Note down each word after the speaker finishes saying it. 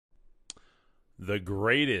The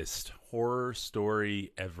greatest horror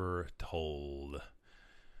story ever told.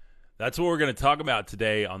 That's what we're going to talk about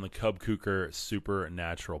today on the Cub Cooker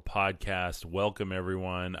Supernatural podcast. Welcome,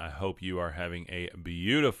 everyone. I hope you are having a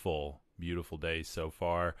beautiful, beautiful day so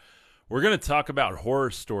far. We're going to talk about horror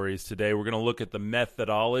stories today. We're going to look at the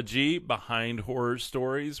methodology behind horror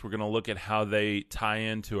stories. We're going to look at how they tie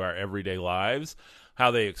into our everyday lives, how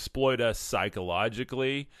they exploit us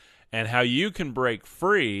psychologically, and how you can break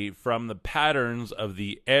free from the patterns of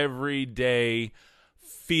the everyday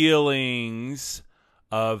feelings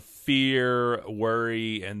of fear,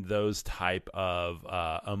 worry, and those type of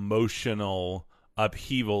emotional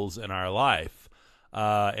upheavals in our life.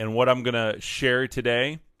 And what I'm going to share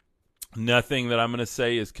today, nothing that I'm going to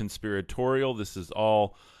say is conspiratorial. This is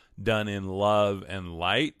all done in love and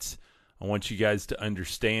light. I want you guys to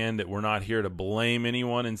understand that we're not here to blame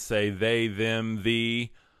anyone and say they, them,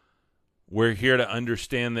 thee. We're here to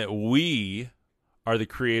understand that we are the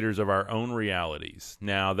creators of our own realities.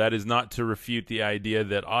 Now, that is not to refute the idea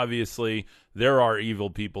that obviously there are evil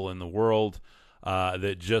people in the world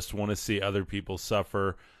that just want to see other people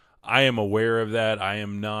suffer. I am aware of that. I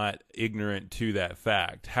am not ignorant to that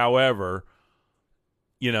fact. However,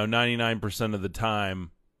 99% of the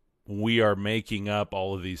time, we are making up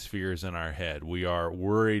all of these fears in our head. We are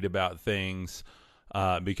worried about things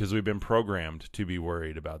because we've been programmed to be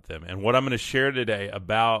worried about them. And what I'm going to share today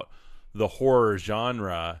about the horror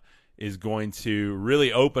genre is going to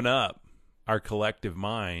really open up our collective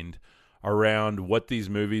mind around what these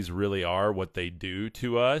movies really are, what they do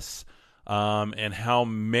to us, and how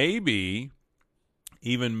maybe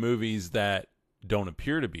even movies that don't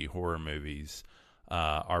appear to be horror movies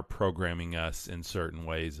are programming us in certain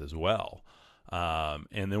ways as well.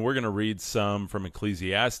 And then we're going to read some from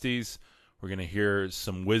Ecclesiastes. We're going to hear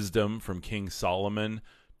some wisdom from King Solomon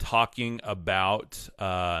talking about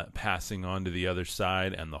passing on to the other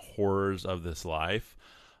side and the horrors of this life.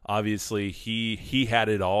 Obviously, he had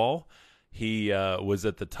it all. He was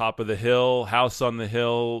at the top of the hill, house on the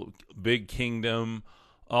hill, big kingdom,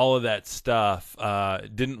 all of that stuff.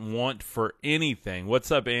 Didn't want for anything. What's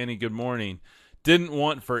up, Annie? Good morning. Didn't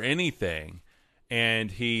want for anything. And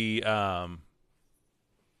he,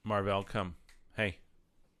 Marvell, come. Hey.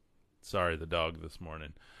 Sorry, the dog this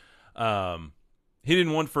morning. He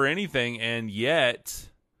didn't want for anything, and yet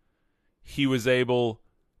he was able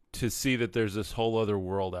to see that there's this whole other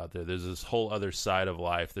world out there. There's this whole other side of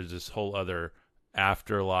life. There's this whole other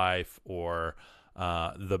afterlife or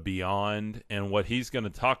the beyond. And what he's going to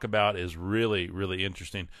talk about is really, really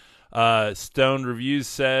interesting. Stone Reviews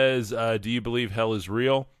says, do you believe hell is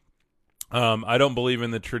real? I don't believe in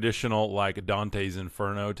the traditional like Dante's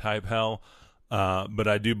Inferno type hell. But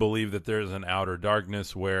I do believe that there's an outer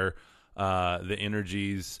darkness where the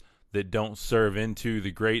energies that don't serve into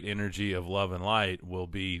the great energy of love and light will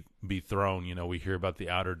be thrown. We hear about the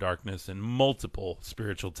outer darkness in multiple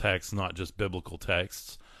spiritual texts, not just biblical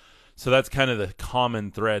texts. So that's kind of the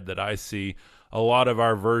common thread that I see. A lot of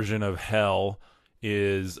our version of hell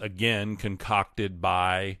is, again, concocted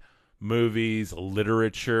by movies,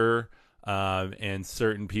 literature, and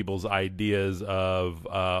certain people's ideas of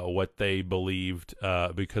what they believed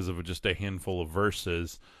because of just a handful of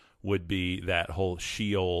verses would be that whole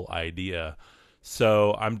Sheol idea.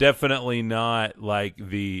 So I'm definitely not like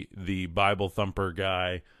the Bible thumper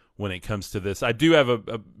guy when it comes to this. I do have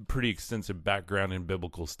a pretty extensive background in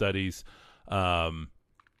biblical studies, not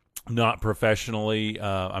professionally.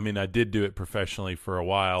 I did do it professionally for a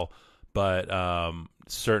while, but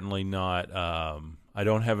certainly not... I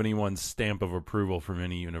don't have anyone's stamp of approval from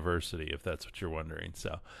any university, if that's what you're wondering.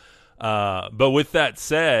 So, but with that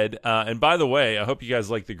said, and by the way, I hope you guys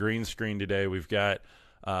like the green screen today. We've got,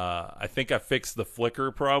 I think I fixed the flicker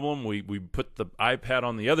problem. We put the iPad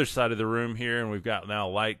on the other side of the room here, and we've got now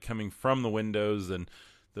light coming from the windows, and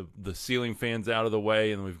the ceiling fan's out of the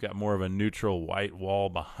way, and we've got more of a neutral white wall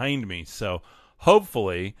behind me. So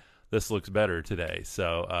hopefully this looks better today.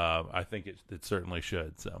 So I think it certainly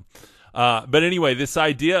should. So. But anyway, this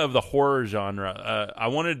idea of the horror genre, I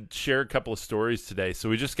wanted to share a couple of stories today. So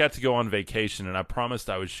we just got to go on vacation, and I promised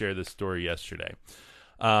I would share this story yesterday.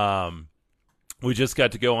 We just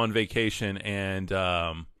got to go on vacation, and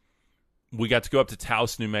we got to go up to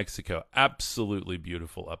Taos, New Mexico. Absolutely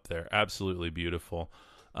beautiful up there. Absolutely beautiful.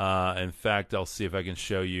 In fact, I'll see if I can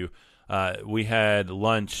show you. We had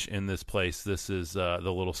lunch in this place. This is the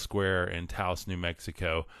little square in Taos, New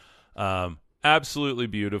Mexico. Absolutely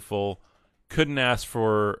beautiful. Couldn't ask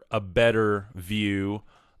for a better view.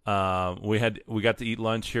 We got to eat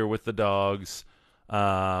lunch here with the dogs.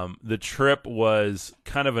 The trip was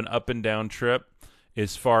kind of an up and down trip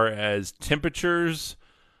as far as temperatures.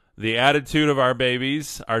 The attitude of our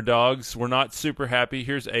babies, our dogs, were not super happy.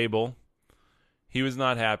 Here's Abel. He was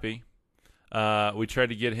not happy. We tried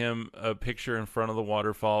to get him a picture in front of the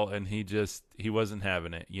waterfall, and he wasn't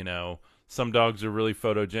having it. You know, some dogs are really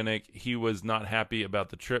photogenic. He was not happy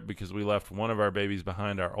about the trip because we left one of our babies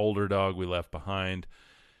behind. Our older dog we left behind.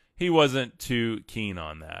 He wasn't too keen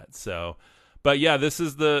on that. So, but yeah, this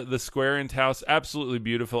is the Square Inch house. Absolutely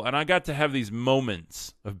beautiful. And I got to have these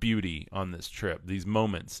moments of beauty on this trip. These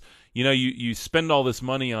moments. You know, you spend all this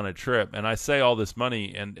money on a trip, and I say all this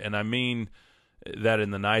money, and I mean that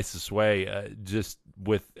in the nicest way. Just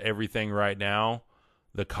with everything right now,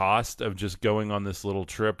 the cost of just going on this little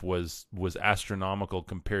trip was astronomical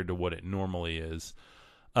compared to what it normally is.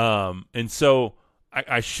 And so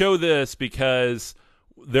I show this because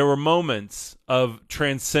there were moments of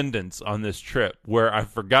transcendence on this trip where I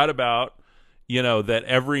forgot about, you know, that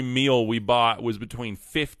every meal we bought was between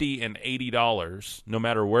 $50 and $80, no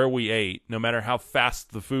matter where we ate, no matter how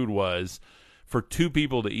fast the food was, for two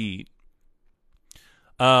people to eat.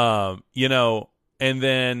 You know, and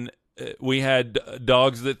then we had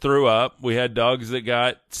dogs that threw up. We had dogs that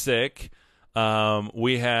got sick.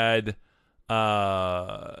 We had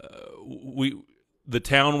the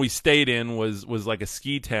town we stayed in was like a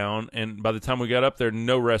ski town, and by the time we got up there,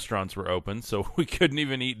 no restaurants were open, so we couldn't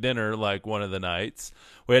even eat dinner like one of the nights.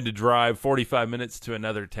 We had to drive 45 minutes to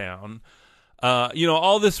another town. You know,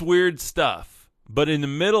 all this weird stuff. But in the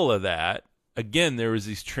middle of that, again, there was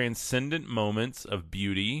these transcendent moments of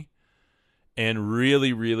beauty and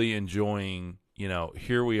really, really enjoying, you know,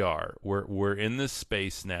 here we are. We're in this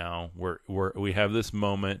space now. We have this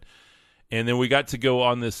moment. And then we got to go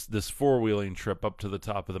on this four-wheeling trip up to the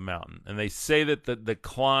top of the mountain. And they say that the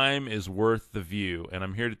climb is worth the view. And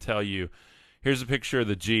I'm here to tell you, here's a picture of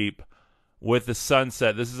the Jeep with the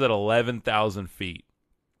sunset. This is at 11,000 feet.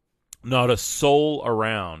 Not a soul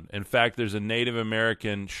around. In fact, there's a Native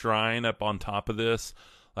American shrine up on top of this,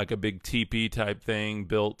 like a big teepee type thing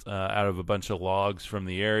built out of a bunch of logs from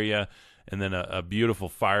the area, and then a beautiful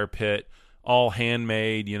fire pit, all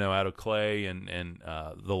handmade, you know, out of clay and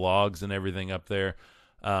the logs and everything up there.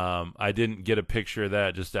 I didn't get a picture of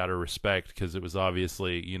that just out of respect because it was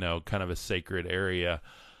obviously, you know, kind of a sacred area.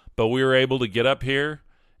 But we were able to get up here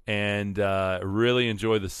and really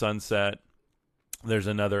enjoy the sunset. There's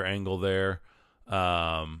another angle there.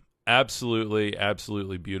 Absolutely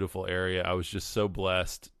beautiful area. I was just so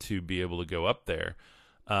blessed to be able to go up there.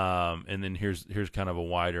 And then here's kind of a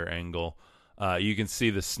wider angle. You can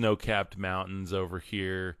see the snow-capped mountains over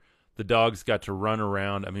here. The dogs got to run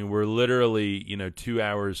around. I mean, we're literally, you know, 2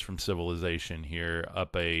 hours from civilization here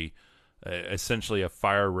up essentially a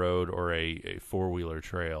fire road or a four-wheeler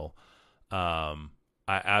trail. I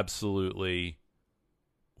absolutely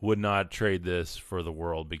would not trade this for the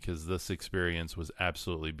world because this experience was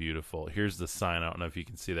absolutely beautiful. Here's the sign. I don't know if you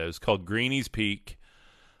can see that. It's called Greenie's Peak.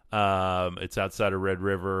 It's outside of Red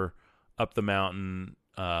River, up the mountain,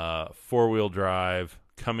 four-wheel drive.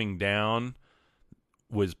 Coming down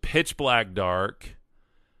was pitch black dark,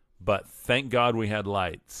 but thank God we had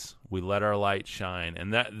lights. We let our light shine.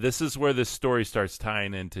 And this is where this story starts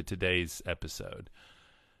tying into today's episode.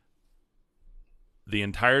 The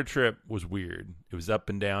entire trip was weird. It was up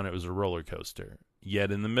and down. It was a roller coaster.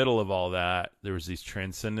 Yet in the middle of all that, there was these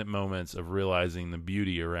transcendent moments of realizing the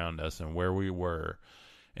beauty around us and where we were,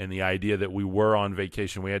 and the idea that we were on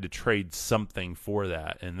vacation. We had to trade something for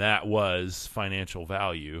that, and that was financial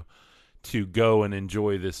value to go and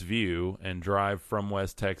enjoy this view and drive from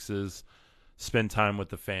West Texas, spend time with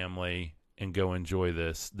the family, and go enjoy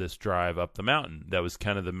this drive up the mountain. That was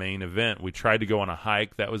kind of the main event. We tried to go on a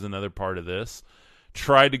hike. That was another part of this.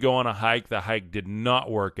 Tried to go on a hike. The hike did not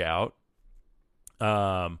work out.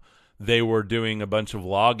 They were doing a bunch of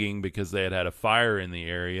logging because they had a fire in the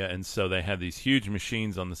area, and so they had these huge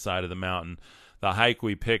machines on the side of the mountain. The hike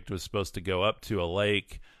we picked was supposed to go up to a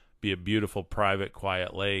lake, be a beautiful, private,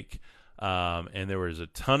 quiet lake, and there was a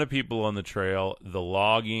ton of people on the trail. The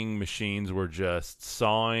logging machines were just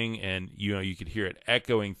sawing, and you could hear it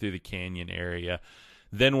echoing through the canyon area.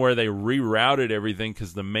 Then where they rerouted everything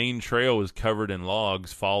because the main trail was covered in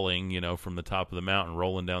logs falling, from the top of the mountain,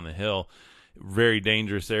 rolling down the hill. Very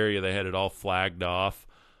dangerous area. They had it all flagged off.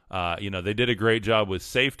 They did a great job with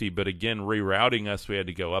safety, but again, rerouting us, we had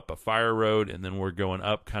to go up a fire road, and then we're going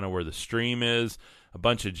up kind of where the stream is, a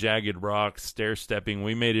bunch of jagged rocks, stair-stepping.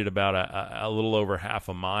 We made it about a little over half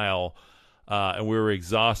a mile, and we were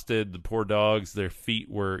exhausted. The poor dogs, their feet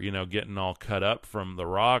were, getting all cut up from the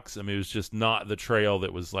rocks. I mean, it was just not the trail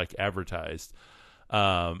that was like advertised.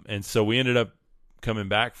 And so we ended up coming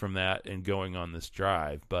back from that and going on this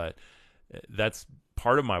drive, but that's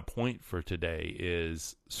part of my point for today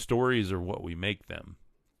is stories are what we make them.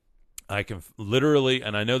 I can literally,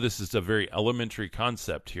 and I know this is a very elementary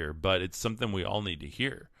concept here, but it's something we all need to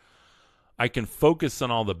hear. I can focus on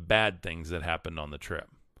all the bad things that happened on the trip,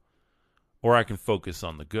 or I can focus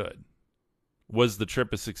on the good. Was the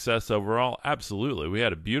trip a success overall? Absolutely. We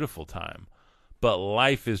had a beautiful time, but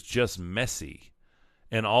life is just messy.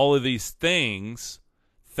 And all of these things,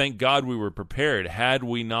 thank God we were prepared. Had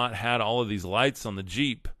we not had all of these lights on the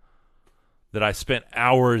Jeep that I spent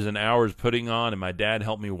hours and hours putting on, and my dad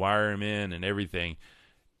helped me wire them in and everything,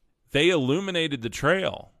 they illuminated the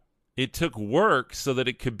trail. It took work so that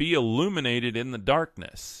it could be illuminated in the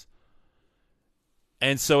darkness.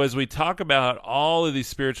 And so as we talk about all of these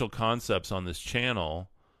spiritual concepts on this channel,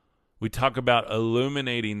 we talk about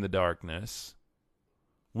illuminating the darkness.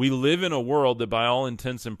 We live in a world that by all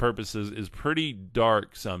intents and purposes is pretty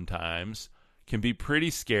dark sometimes, can be pretty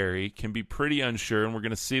scary, can be pretty unsure, and we're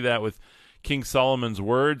going to see that with King Solomon's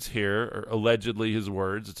words here, or allegedly his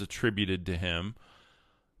words, it's attributed to him,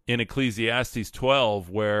 in Ecclesiastes 12,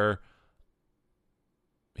 where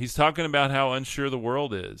he's talking about how unsure the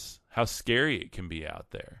world is, how scary it can be out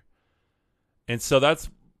there. And so that's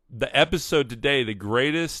the episode today, the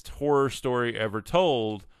greatest horror story ever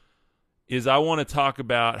told, is I want to talk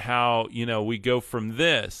about how, we go from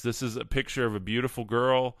this. This is a picture of a beautiful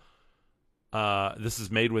girl. This is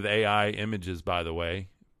made with AI images, by the way.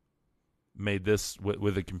 Made this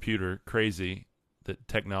with a computer. Crazy, the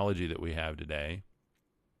technology that we have today.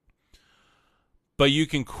 But you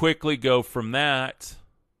can quickly go from that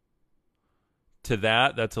to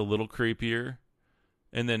that. That's a little creepier.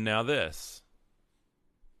 And then now this.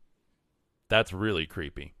 That's really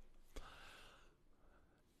creepy.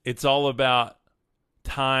 It's all about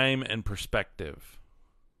time and perspective.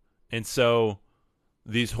 And so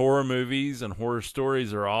these horror movies and horror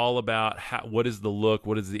stories are all about what is the look,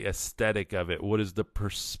 what is the aesthetic of it, what is the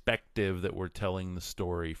perspective that we're telling the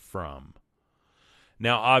story from.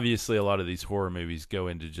 Now, obviously, a lot of these horror movies go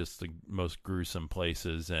into just the most gruesome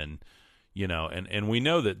places, and and we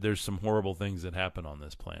know that there's some horrible things that happen on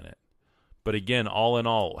this planet. But again, all in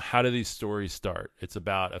all, how do these stories start? It's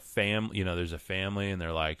about a family. There's a family, and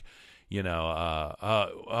they're like, I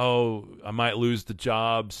might lose the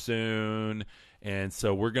job soon. And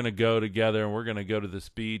so we're going to go together, and we're going to go to this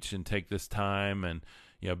beach and take this time and,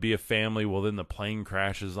 be a family. Well, then the plane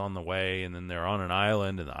crashes on the way, and then they're on an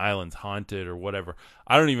island, and the island's haunted or whatever.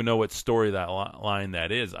 I don't even know what story that line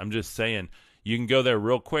that is. I'm just saying you can go there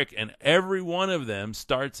real quick, and every one of them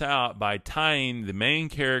starts out by tying the main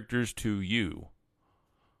characters to you.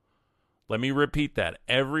 Let me repeat that.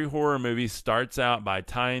 Every horror movie starts out by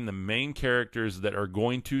tying the main characters that are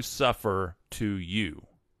going to suffer to you.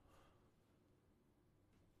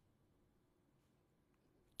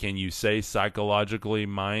 Can you say psychologically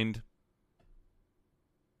mind?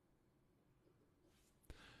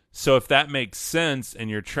 So if that makes sense and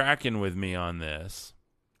you're tracking with me on this.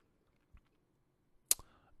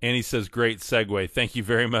 And he says, great segue. Thank you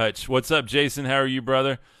very much. What's up, Jason? How are you,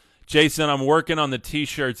 brother? Jason, I'm working on the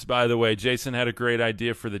T-shirts, by the way. Jason had a great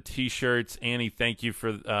idea for the T-shirts. Annie, thank you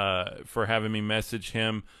for having me message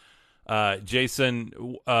him. Jason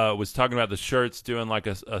was talking about the shirts, doing like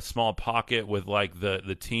a small pocket with like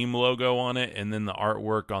the team logo on it and then the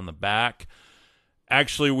artwork on the back.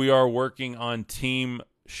 Actually, we are working on team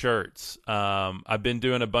shirts. I've been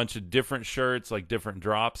doing a bunch of different shirts, like different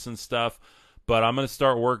drops and stuff, but I'm going to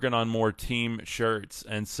start working on more team shirts.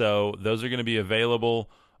 And so those are going to be available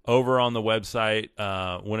over on the website.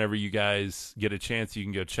 Whenever you guys get a chance, you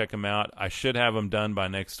can go check them out. I should have them done by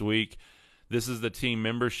next week. This is the team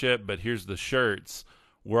membership, but here's the shirts.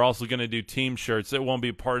 We're also going to do team shirts. It won't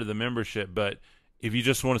be part of the membership, but if you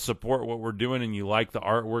just want to support what we're doing and you like the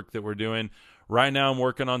artwork that we're doing, right now I'm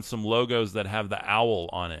working on some logos that have the owl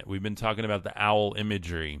on it. We've been talking about the owl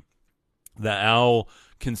imagery. The owl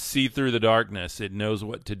can see through the darkness. It knows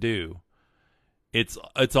what to do.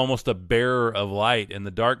 It's almost a bearer of light in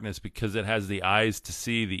the darkness because it has the eyes to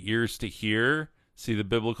see, the ears to hear. See the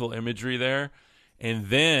biblical imagery there? And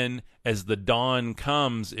then as the dawn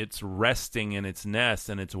comes, it's resting in its nest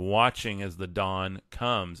and it's watching as the dawn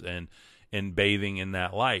comes and bathing in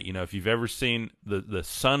that light. If you've ever seen the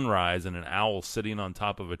sunrise and an owl sitting on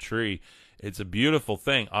top of a tree, it's a beautiful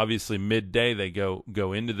thing. Obviously, midday they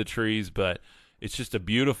go into the trees, but it's just a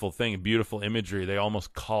beautiful thing, a beautiful imagery. They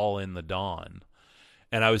almost call in the dawn.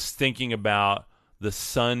 And I was thinking about the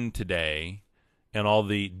sun today and all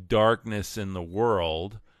the darkness in the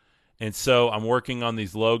world. And so I'm working on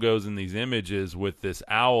these logos and these images with this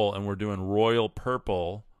owl, and we're doing royal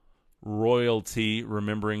purple, royalty,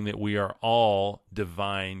 remembering that we are all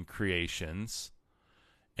divine creations.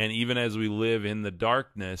 And even as we live in the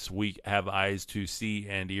darkness, we have eyes to see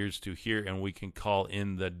and ears to hear, and we can call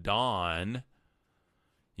in the dawn.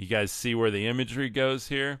 You guys see where the imagery goes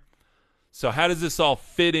here? So how does this all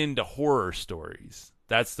fit into horror stories?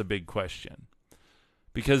 That's the big question.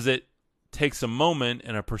 Because it takes a moment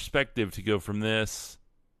and a perspective to go from this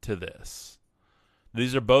to this.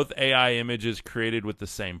 These are both AI images created with the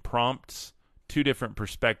same prompts, 2 different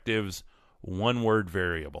perspectives, 1 word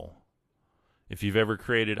variable. If you've ever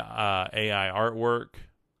created AI artwork,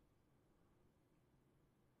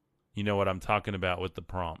 you know what I'm talking about with the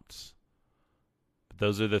prompts. But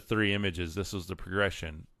those are the 3 images. This was the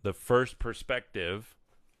progression. The first perspective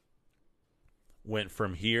went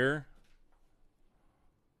from here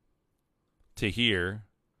to here.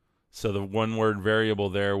 So the 1 word variable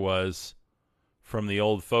there was from the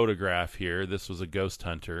old photograph here. This was a ghost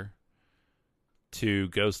hunter to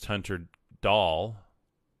ghost hunter doll.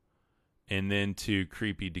 And then to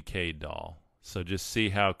creepy decayed doll. So just see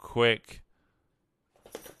how quick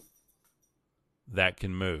that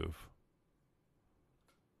can move.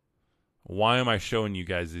 Why am I showing you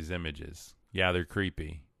guys these images? Yeah, they're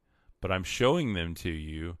creepy. But I'm showing them to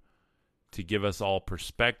you to give us all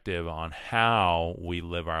perspective on how we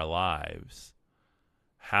live our lives.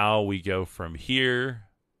 How we go from here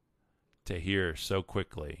to here so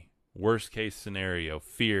quickly. Worst case scenario,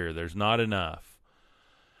 fear, there's not enough.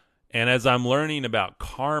 And as I'm learning about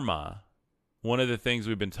karma, one of the things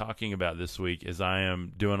we've been talking about this week is I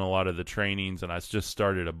am doing a lot of the trainings, and I just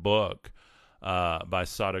started a book by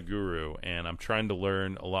Sadhguru, and I'm trying to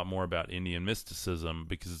learn a lot more about Indian mysticism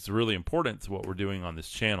because it's really important to what we're doing on this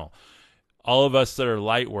channel. All of us that are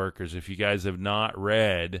light workers, if you guys have not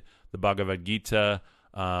read the Bhagavad Gita,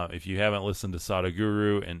 if you haven't listened to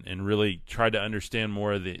Sadhguru and really tried to understand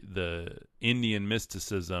more of the Indian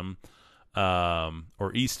mysticism,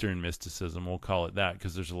 or Eastern mysticism, we'll call it that,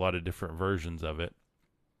 because there's a lot of different versions of it.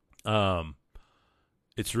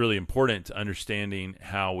 It's really important to understanding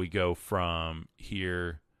how we go from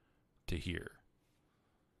here to here.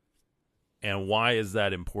 And why is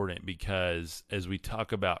that important? Because as we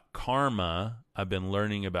talk about karma, I've been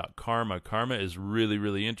learning about karma. Karma is really,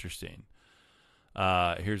 really interesting.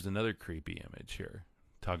 Here's another creepy image here,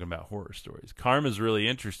 talking about horror stories. Karma is really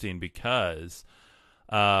interesting because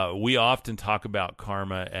we often talk about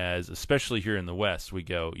karma as, especially here in the West, we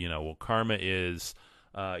go, well, karma is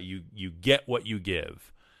you get what you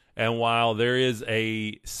give. And while there is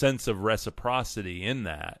a sense of reciprocity in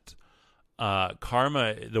that,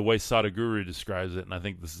 karma, the way Sadhguru describes it, and I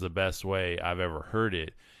think this is the best way I've ever heard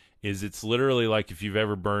it, is it's literally like if you've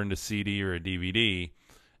ever burned a CD or a DVD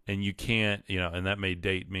and you can't, and that may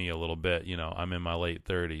date me a little bit, I'm in my late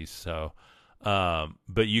 30s, so...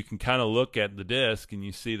 but you can kind of look at the disc and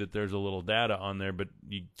you see that there's a little data on there, but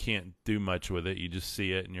you can't do much with it. You just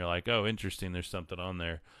see it and you're like, oh, interesting, there's something on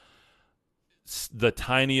there. The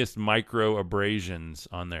tiniest micro abrasions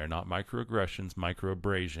on there, not microaggressions, micro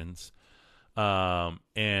abrasions.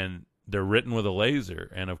 And they're written with a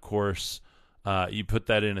laser. And of course, you put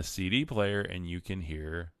that in a CD player and you can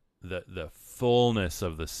hear the fullness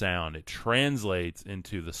of the sound. It translates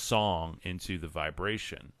into the song, into the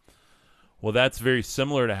vibration. Well, that's very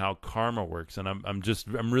similar to how karma works, and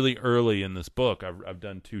I'm really early in this book. I've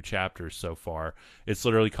done 2 chapters so far. It's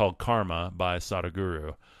literally called Karma by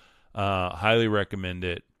Sadhguru. Highly recommend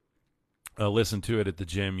it. I listened to it at the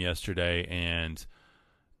gym yesterday, and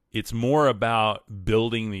it's more about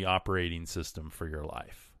building the operating system for your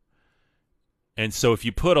life. And so if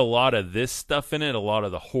you put a lot of this stuff in it, a lot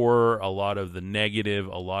of the horror, a lot of the negative,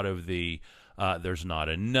 a lot of the there's not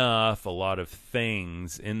enough, a lot of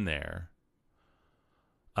things in there.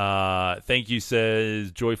 Thank you,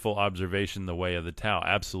 says Joyful Observation, the way of the Tao.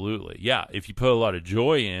 Absolutely. Yeah, if you put a lot of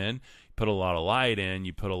joy in, put a lot of light in,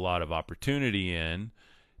 you put a lot of opportunity in,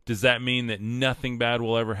 does that mean that nothing bad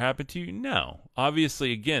will ever happen to you? No.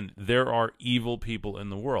 Obviously, again, there are evil people in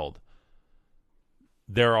the world.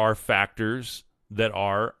 There are factors that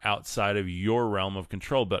are outside of your realm of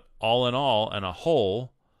control, but all in all, and a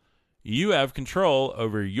whole, you have control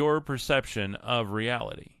over your perception of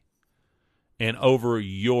reality. And over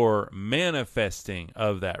your manifesting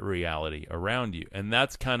of that reality around you. And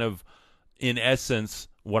that's kind of, in essence,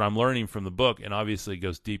 what I'm learning from the book, and obviously it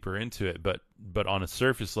goes deeper into it, but on a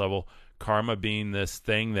surface level, karma being this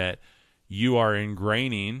thing that you are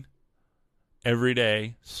ingraining every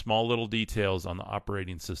day, small little details on the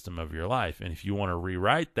operating system of your life. And if you want to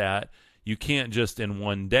rewrite that, you can't just in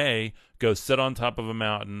one day go sit on top of a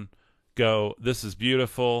mountain, go, this is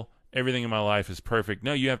beautiful, everything in my life is perfect.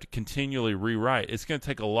 No, you have to continually rewrite. It's going to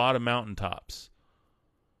take a lot of mountaintops.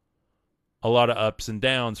 a lot of ups and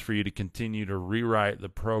downs for you to continue to rewrite the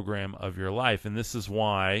program of your life. And this is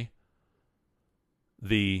why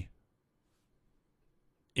the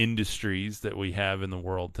industries that we have in the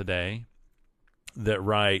world today that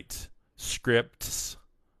write scripts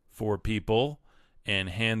for people and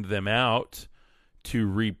hand them out to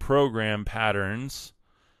reprogram patterns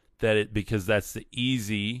because that's the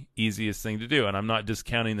easiest thing to do. And I'm not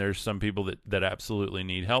discounting there's some people that absolutely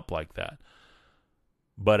need help like that.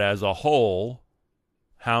 But as a whole,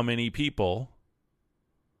 how many people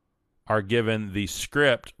are given the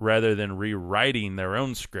script rather than rewriting their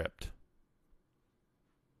own script?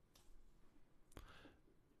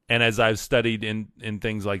 And as I've studied in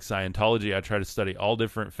things like Scientology, I try to study all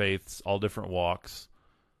different faiths, all different walks.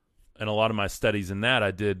 And a lot of my studies in that,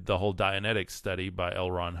 I did the whole Dianetics study by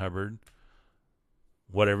L. Ron Hubbard.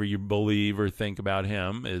 Whatever you believe or think about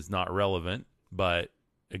him is not relevant. But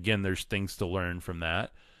again, there's things to learn from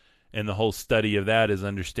that. And the whole study of that is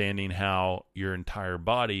understanding how your entire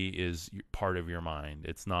body is part of your mind.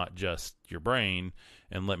 It's not just your brain.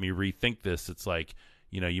 And let me rethink this. It's like,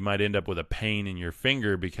 you might end up with a pain in your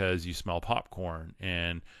finger because you smell popcorn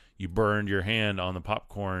and you burned your hand on the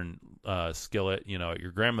popcorn skillet, at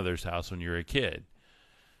your grandmother's house when you were a kid.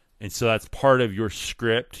 And so that's part of your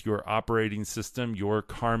script, your operating system, your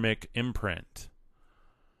karmic imprint.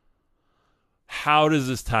 How does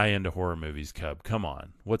this tie into horror movies, Cub? Come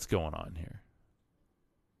on. What's going on here?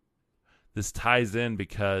 This ties in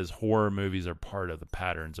because horror movies are part of the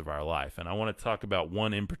patterns of our life. And I want to talk about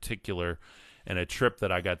one in particular and a trip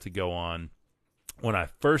that I got to go on when I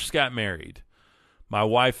first got married. My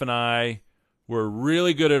wife and I were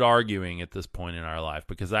really good at arguing at this point in our life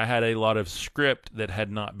because I had a lot of script that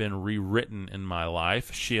had not been rewritten in my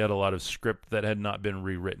life. She had a lot of script that had not been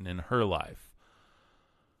rewritten in her life.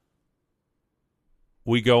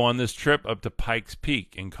 We go on this trip up to Pikes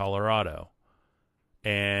Peak in Colorado.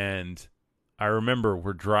 And I remember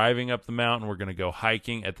we're driving up the mountain. We're going to go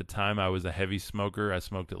hiking. At the time, I was a heavy smoker. I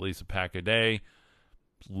smoked at least a pack a day.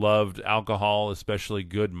 Loved alcohol, especially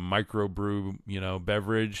good microbrew,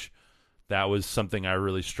 beverage. That was something I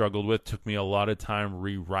really struggled with. Took me a lot of time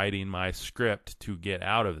rewriting my script to get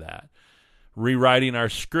out of that. Rewriting our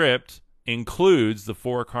script includes the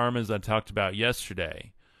 4 karmas I talked about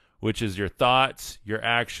yesterday, which is your thoughts, your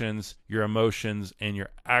actions, your emotions, and your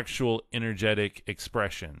actual energetic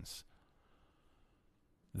expressions.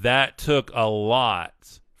 That took a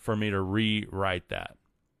lot for me to rewrite that.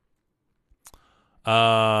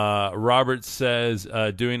 Robert says,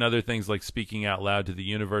 doing other things like speaking out loud to the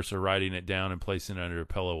universe or writing it down and placing it under a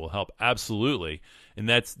pillow will help. Absolutely. And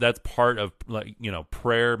that's part of,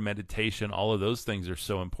 prayer, meditation, all of those things are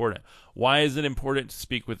so important. Why is it important to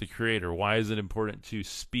speak with the Creator? Why is it important to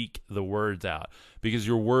speak the words out? Because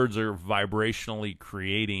your words are vibrationally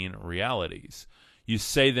creating realities. You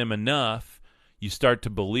say them enough, you start to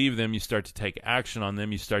believe them, you start to take action on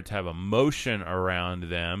them, you start to have emotion around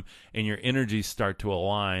them, and your energies start to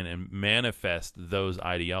align and manifest those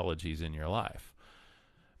ideologies in your life.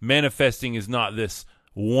 Manifesting is not this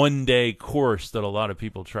one-day course that a lot of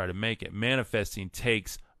people try to make it. Manifesting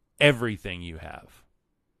takes everything you have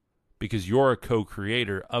because you're a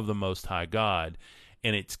co-creator of the Most High God,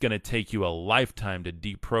 and it's going to take you a lifetime to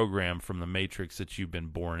deprogram from the matrix that you've been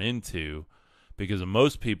born into. Because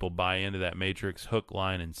most people buy into that matrix hook,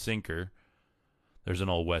 line, and sinker. There's an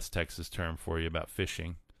old West Texas term for you about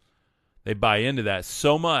fishing. They buy into that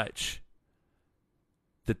so much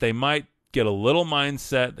that they might get a little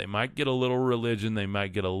mindset, they might get a little religion, they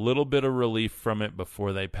might get a little bit of relief from it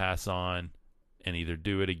before they pass on and either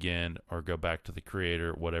do it again or go back to the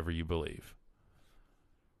Creator, whatever you believe.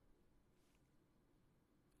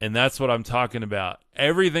 And that's what I'm talking about.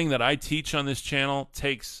 Everything that I teach on this channel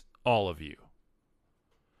takes all of you.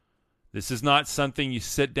 This is not something you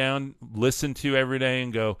sit down, listen to every day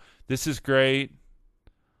and go, this is great.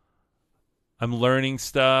 I'm learning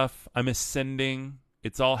stuff. I'm ascending.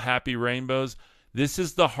 It's all happy rainbows. This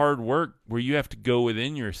is the hard work where you have to go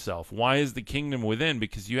within yourself. Why is the kingdom within?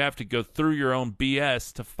 Because you have to go through your own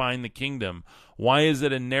BS to find the kingdom. Why is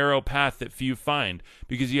it a narrow path that few find?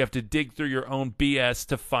 Because you have to dig through your own BS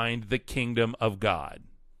to find the kingdom of God.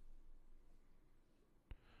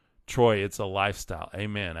 Troy, it's a lifestyle.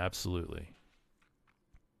 Amen. Absolutely.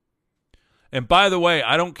 And by the way,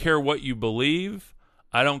 I don't care what you believe.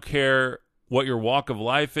 I don't care what your walk of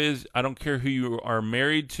life is. I don't care who you are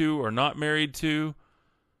married to or not married to.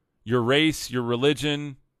 Your race, your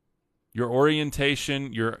religion, your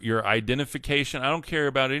orientation, your identification. I don't care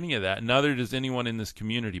about any of that. Neither does anyone in this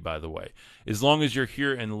community, by the way. As long as you're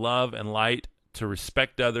here in love and light to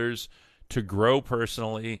respect others, to grow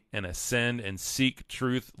personally and ascend and seek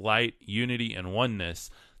truth, light, unity, and oneness.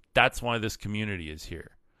 That's why this community is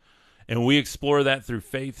here. And we explore that through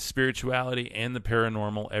faith, spirituality, and the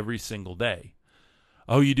paranormal every single day.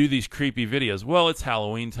 Oh, you do these creepy videos. Well, it's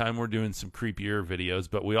Halloween time. We're doing some creepier videos,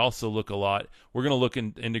 but we also look a lot. We're going to look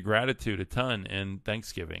into gratitude a ton and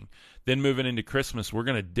Thanksgiving. Then moving into Christmas, we're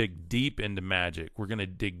going to dig deep into magic. We're going to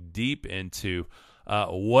dig deep into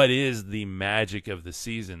what is the magic of the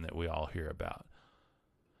season that we all hear about.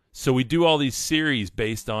 So we do all these series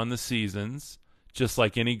based on the seasons, just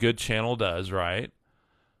like any good channel does, right?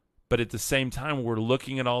 But at the same time, we're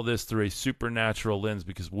looking at all this through a supernatural lens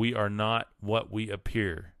because we are not what we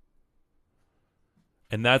appear.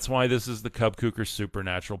 And that's why this is the Cub Kuker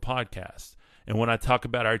Supernatural Podcast. And when I talk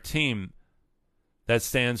about our team, that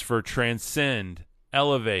stands for transcend,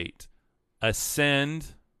 elevate,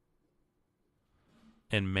 ascend,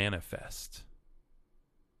 and manifest.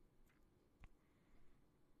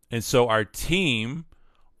 And so our team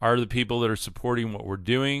are the people that are supporting what we're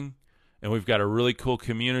doing. And we've got a really cool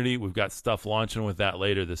community. We've got stuff launching with that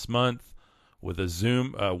later this month with a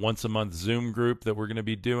Zoom, once a month Zoom group that we're going to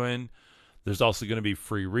be doing. There's also going to be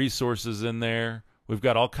free resources in there. We've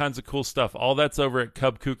got all kinds of cool stuff. All that's over at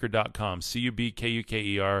cubkuker.com,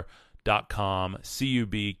 CUBKUKER.com,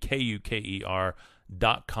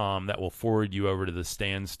 CUBKUKER.com. That will forward you over to the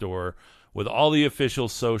Stand store with all the official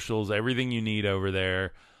socials, everything you need over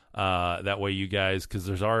there. That way you guys, because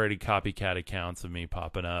there's already copycat accounts of me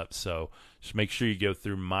popping up, so just make sure you go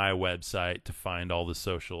through my website to find all the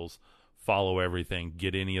socials, follow everything,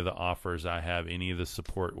 get any of the offers I have, any of the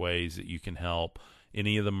support ways that you can help,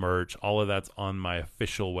 any of the merch, all of that's on my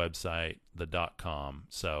official website, the .com.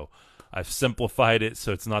 So I've simplified it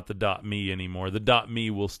so it's not the .me anymore. The .me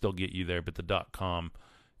will still get you there, but the .com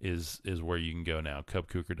is where you can go now,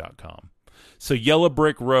 cubkuker.com. So Yellow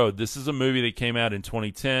Brick Road, this is a movie that came out in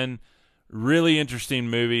 2010. Really interesting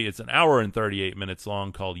movie. It's an hour and 38 minutes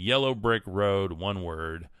long, called Yellow Brick Road, one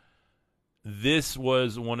word. This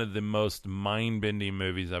was one of the most mind-bending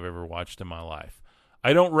movies I've ever watched in my life.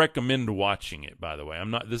 I don't recommend watching it, by the way.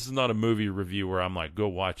 This is not a movie review where I'm like, go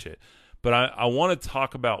watch it. But I want to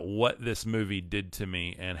talk about what this movie did to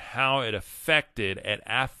me and how it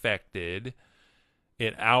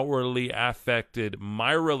outwardly affected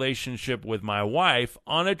my relationship with my wife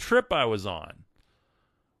on a trip I was on.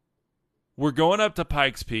 We're going up to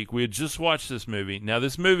Pikes Peak. We had just watched this movie. Now,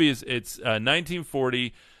 this movie it's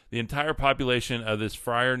 1940. The entire population of this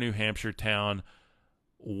Fryer, New Hampshire town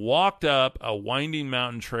walked up a winding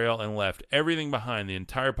mountain trail and left everything behind. The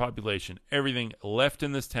entire population, everything left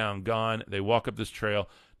in this town, gone. They walk up this trail,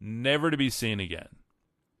 never to be seen again.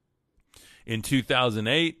 In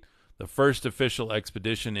 2008, the first official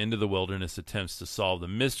expedition into the wilderness attempts to solve the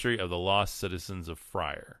mystery of the lost citizens of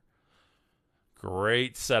Fryer.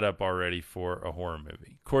 Great setup already for a horror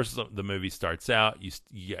movie. Of course, the movie starts out. You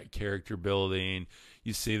got character building.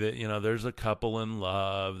 You see that, there's a couple in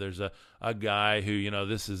love. There's a guy who,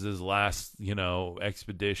 this is his last,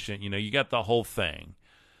 expedition. You got the whole thing.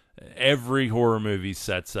 Every horror movie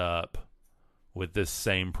sets up with this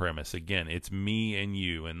same premise. Again, it's me and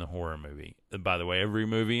you in the horror movie. By the way, every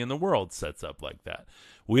movie in the world sets up like that.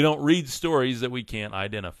 We don't read stories that we can't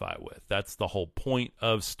identify with. That's the whole point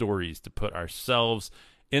of stories, to put ourselves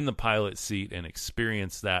in the pilot seat and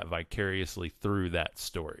experience that vicariously through that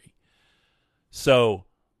story. So,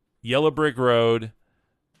 Yellow Brick Road,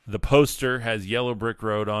 the poster has Yellow Brick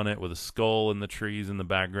Road on it with a skull and the trees in the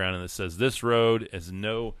background, and it says, "This road has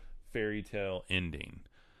no fairy tale ending."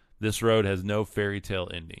 This road has no fairy tale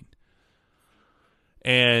ending.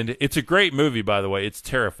 And it's a great movie, by the way. It's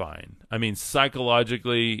terrifying. I mean,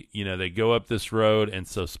 psychologically, they go up this road, and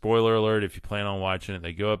so spoiler alert, if you plan on watching it,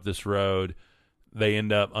 they go up this road, they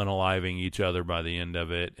end up unaliving each other by the end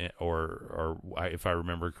of it, or if I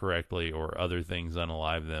remember correctly, or other things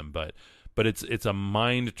unalive them. But it's a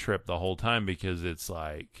mind trip the whole time, because it's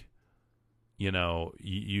like,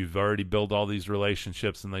 you've already built all these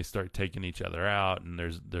relationships and they start taking each other out, and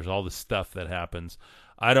there's all this stuff that happens.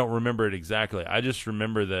 I don't remember it exactly. I just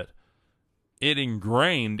remember that it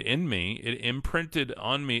ingrained in me, it imprinted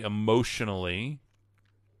on me emotionally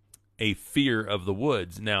a fear of the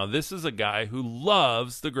woods. Now, this is a guy who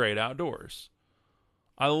loves the great outdoors.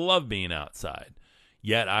 I love being outside.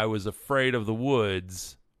 Yet I was afraid of the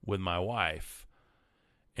woods with my wife.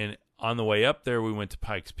 And on the way up there, we went to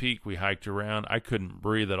Pikes Peak. We hiked around. I couldn't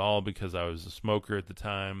breathe at all because I was a smoker at the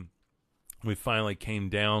time. We finally came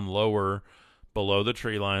down lower below the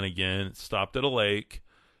tree line again, stopped at a lake,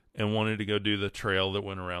 and wanted to go do the trail that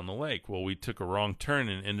went around the lake. Well, we took a wrong turn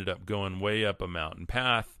and ended up going way up a mountain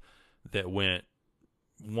path that went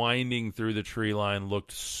winding through the tree line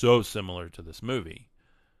looked so similar to this movie.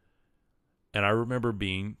 And I remember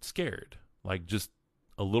being scared, like just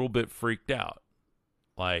a little bit freaked out.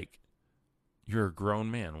 Like, you're a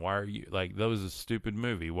grown man. Why are you, like, that was a stupid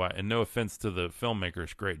movie. Why? And no offense to the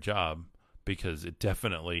filmmakers, great job, because it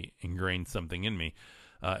definitely ingrained something in me.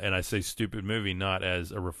 And I say stupid movie not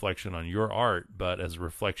as a reflection on your art, but as a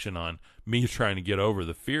reflection on me trying to get over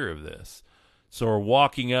the fear of this. So we're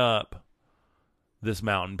walking up this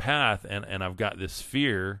mountain path, and I've got this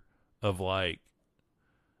fear of, like,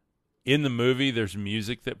 in the movie there's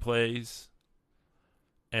music that plays,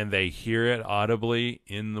 and they hear it audibly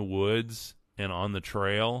in the woods and on the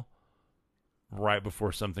trail right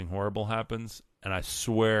before something horrible happens. And I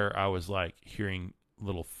swear I was, like, hearing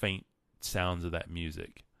little faint sounds of that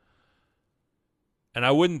music. And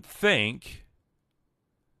I wouldn't think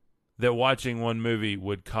that watching one movie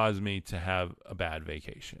would cause me to have a bad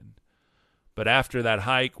vacation. But after that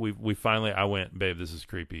hike, we finally, I went, babe, this is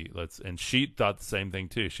creepy. And she thought the same thing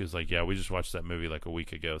too. She was like, yeah, we just watched that movie like a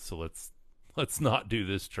week ago, so let's not do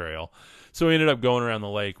this trail. So we ended up going around the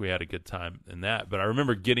lake. We had a good time in that. But I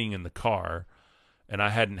remember getting in the car, and I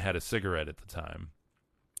hadn't had a cigarette at the time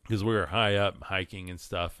because we were high up hiking and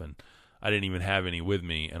stuff, and I didn't even have any with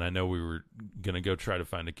me. And I know we were going to go try to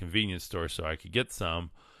find a convenience store so I could get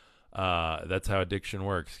some. That's how addiction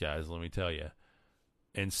works, guys, let me tell you.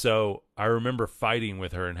 And so I remember fighting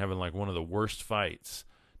with her and having like one of the worst fights,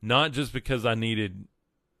 not just because I needed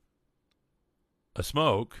a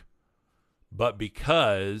smoke, but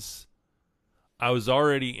because I was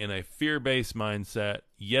already in a fear-based mindset.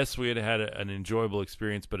 Yes, we had had an enjoyable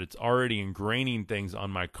experience, but it's already ingraining things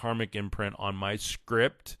on my karmic imprint, on my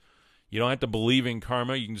script. You don't have to believe in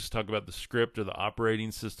karma. You can just talk about the script or the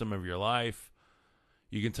operating system of your life.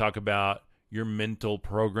 You can talk about your mental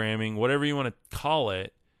programming, whatever you want to call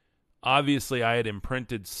it. Obviously, I had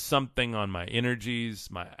imprinted something on my energies,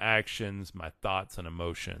 my actions, my thoughts, and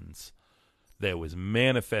emotions that was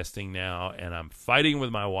manifesting now, and I'm fighting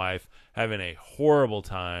with my wife, having a horrible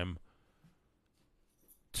time,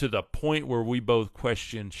 to the point where we both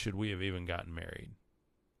questioned, should we have even gotten married?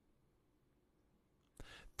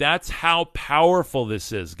 That's how powerful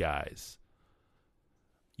this is, guys.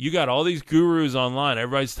 You got all these gurus online.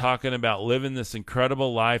 Everybody's talking about living this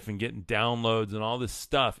incredible life and getting downloads and all this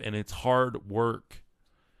stuff, and it's hard work.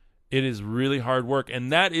 It is really hard work,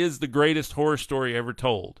 and that is the greatest horror story ever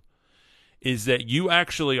told, is that you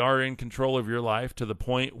actually are in control of your life to the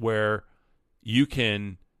point where you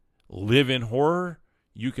can live in horror,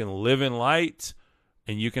 you can live in light,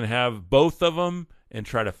 and you can have both of them and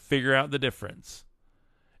try to figure out the difference.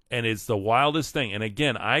 And it's the wildest thing. And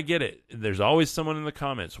again, I get it. There's always someone in the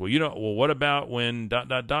comments, well, what about when ...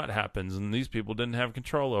 happens and these people didn't have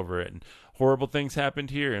control over it and horrible things happened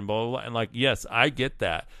here and blah, blah, blah. And like, yes, I get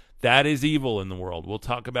that. That is evil in the world. We'll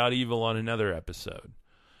talk about evil on another episode.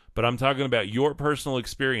 But I'm talking about your personal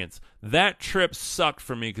experience. That trip sucked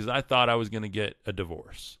for me because I thought I was going to get a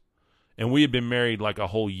divorce. And we had been married like a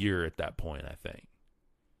whole year at that point, I think.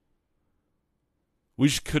 We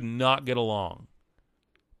just could not get along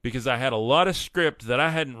because I had a lot of script that I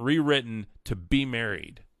hadn't rewritten to be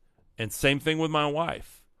married. And same thing with my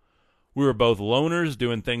wife. We were both loners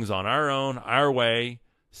doing things on our own, our way,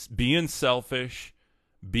 being selfish,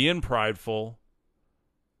 being prideful,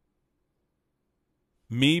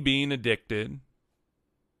 me being addicted.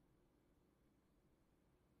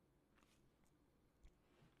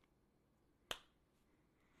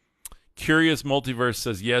 Curious Multiverse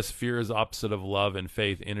says, yes, fear is opposite of love and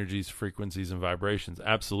faith, energies, frequencies, and vibrations.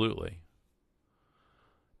 Absolutely.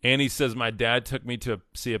 Annie says, my dad took me to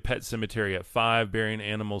see a pet cemetery at 5. Burying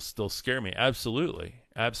animals still scare me. Absolutely.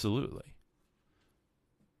 Absolutely.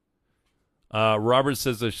 Robert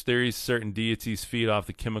says, there's theories certain deities feed off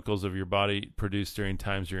the chemicals of your body produced during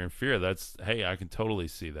times you're in fear. Hey, I can totally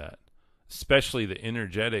see that. Especially the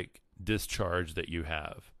energetic discharge that you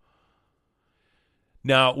have.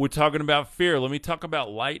 Now, we're talking about fear. Let me talk about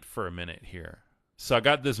light for a minute here. So I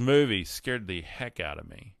got this movie, scared the heck out of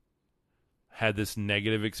me. Had this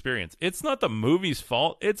negative experience. It's not the movie's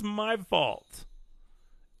fault. It's my fault.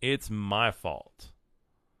 It's my fault.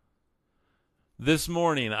 This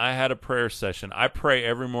morning, I had a prayer session. I pray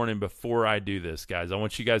every morning before I do this, guys. I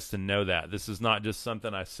want you guys to know that. This is not just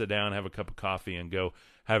something I sit down, have a cup of coffee, and go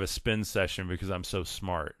have a spin session because I'm so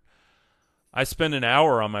smart. I spend an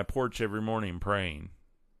hour on my porch every morning praying,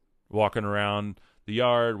 walking around the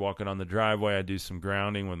yard, walking on the driveway. I do some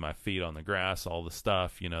grounding with my feet on the grass, all the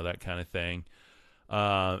stuff, that kind of thing.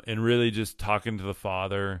 And really just talking to the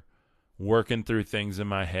Father, working through things in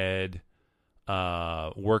my head,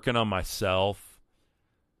 working on myself.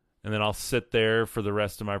 And then I'll sit there for the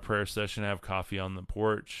rest of my prayer session, have coffee on the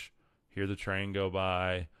porch, hear the train go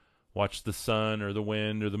by, watch the sun or the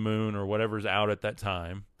wind or the moon or whatever's out at that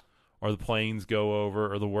time, or the planes go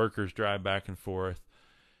over or the workers drive back and forth,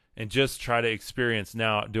 and just try to experience.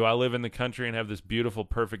 Now, do I live in the country and have this beautiful,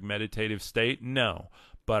 perfect meditative state? No.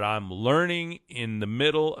 But I'm learning in the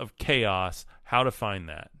middle of chaos how to find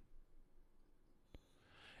that.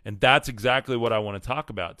 And that's exactly what I want to talk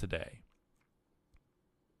about today.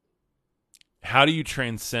 How do you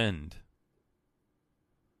transcend?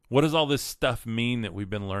 What does all this stuff mean that we've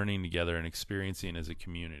been learning together and experiencing as a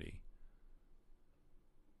community?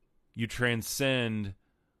 You transcend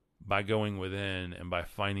by going within and by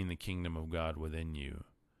finding the kingdom of God within you.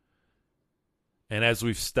 And as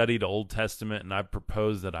we've studied Old Testament, and I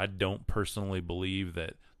propose that I don't personally believe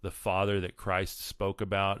that the Father that Christ spoke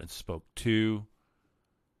about and spoke to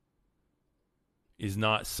is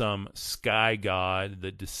not some sky god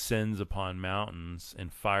that descends upon mountains in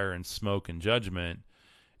fire and smoke and judgment.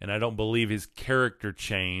 And I don't believe his character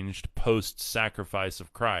changed post-sacrifice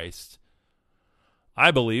of Christ.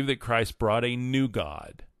 I believe that Christ brought a new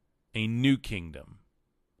God, a new kingdom.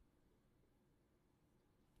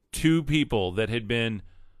 Two people that had been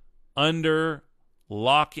under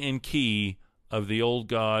lock and key of the old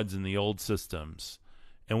gods and the old systems.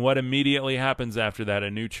 And what immediately happens after that?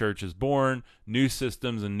 A new church is born, new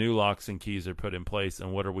systems and new locks and keys are put in place.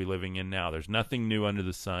 And what are we living in now? There's nothing new under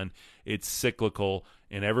the sun. It's cyclical.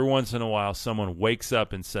 And every once in a while, someone wakes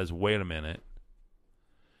up and says, wait a minute,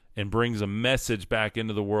 and brings a message back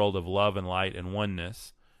into the world of love and light and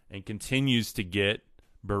oneness, and continues to get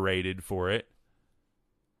berated for it.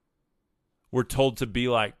 We're told to be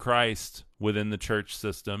like Christ within the church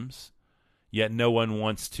systems, yet no one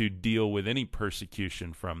wants to deal with any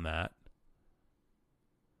persecution from that.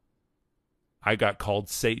 I got called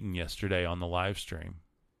Satan yesterday on the live stream.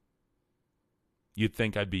 You'd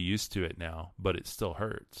think I'd be used to it now, but it still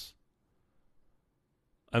hurts.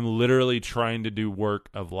 I'm literally trying to do work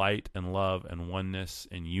of light and love and oneness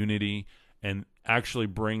and unity, and actually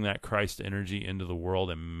bring that Christ energy into the world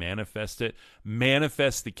and manifest it.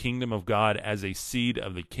 Manifest the kingdom of God as a seed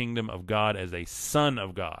of the kingdom of God, as a son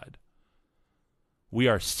of God. We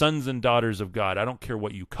are sons and daughters of God. I don't care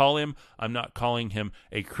what you call him. I'm not calling him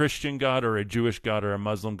a Christian God or a Jewish God or a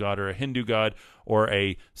Muslim God or a Hindu God or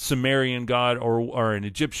a Sumerian God or an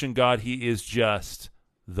Egyptian God. He is just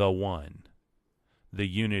the one, the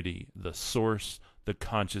unity, the source, the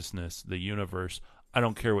consciousness, the universe. I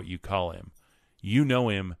don't care what you call him. You know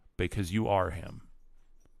him because you are him.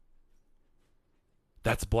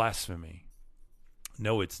 That's blasphemy.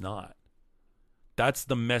 No, it's not. That's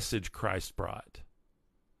the message Christ brought.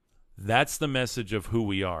 That's the message of who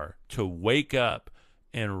we are, to wake up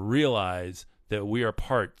and realize that we are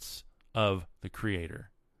parts of the Creator,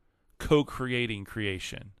 co-creating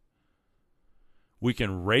creation. We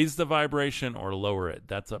can raise the vibration or lower it.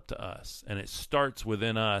 That's up to us. And it starts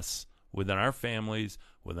within us, within our families,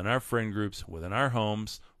 within our friend groups, within our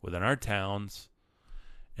homes, within our towns.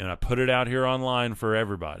 And I put it out here online for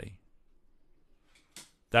everybody.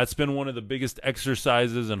 That's been one of the biggest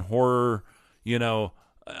exercises in horror,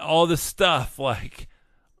 all this stuff. Like,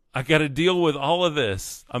 I got to deal with all of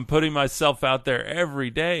this. I'm putting myself out there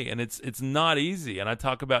every day, and it's not easy. And I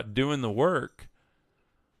talk about doing the work.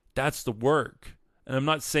 That's the work. And I'm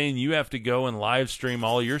not saying you have to go and live stream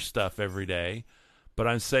all your stuff every day, but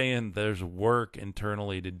I'm saying there's work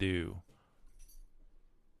internally to do.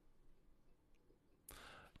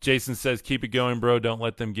 Jason says, keep it going, bro. Don't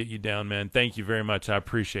let them get you down, man. Thank you very much. I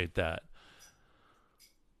appreciate that.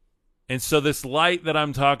 And so this light that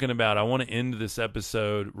I'm talking about, I want to end this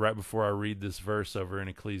episode right before I read this verse over in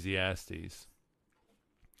Ecclesiastes.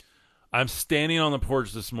 I'm standing on the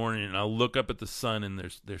porch this morning, and I look up at the sun, and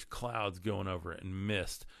there's clouds going over it and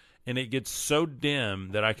mist. And it gets so dim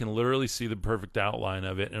that I can literally see the perfect outline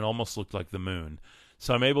of it, and it almost looked like the moon.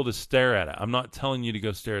 So I'm able to stare at it. I'm not telling you to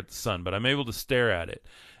go stare at the sun, but I'm able to stare at it.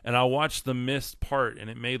 And I watched the mist part, and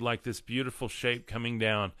it made like this beautiful shape coming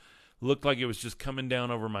down. Looked like it was just coming down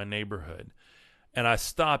over my neighborhood. And I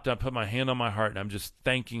stopped. I put my hand on my heart, and I'm just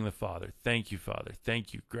thanking the Father. Thank you, Father.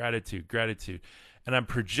 Thank you. Gratitude, gratitude. And I'm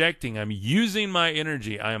projecting. I'm using my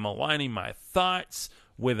energy. I am aligning my thoughts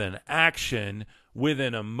with an action, with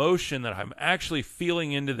an emotion that I'm actually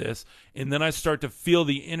feeling into this. And then I start to feel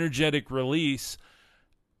the energetic release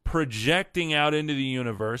projecting out into the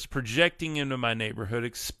universe, projecting into my neighborhood,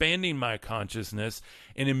 expanding my consciousness,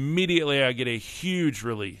 and immediately I get a huge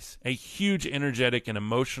release, a huge energetic and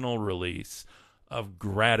emotional release of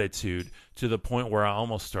gratitude to the point where I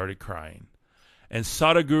almost started crying. And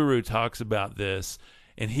Sadhguru talks about this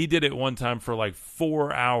And he did it one time for like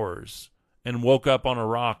 4 hours and woke up on a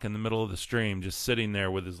rock in the middle of the stream, just sitting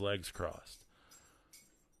there with his legs crossed.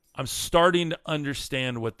 I'm starting to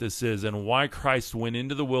understand what this is and why Christ went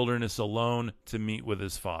into the wilderness alone to meet with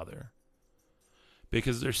his Father.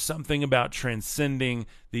 Because there's something about transcending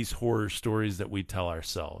these horror stories that we tell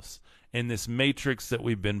ourselves and this matrix that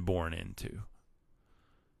we've been born into.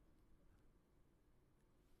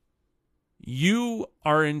 You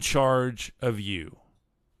are in charge of you.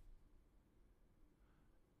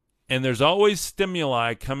 And there's always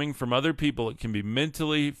stimuli coming from other people. It can be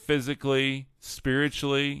mentally, physically,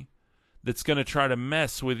 spiritually, that's going to try to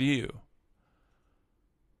mess with you.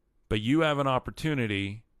 But you have an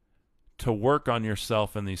opportunity to work on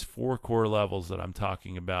yourself in these 4 core levels that I'm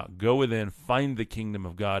talking about. Go within, find the kingdom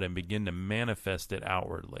of God, and begin to manifest it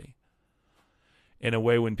outwardly. In a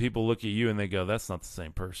way when people look at you and they go, that's not the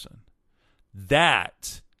same person.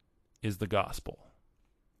 That is the gospel.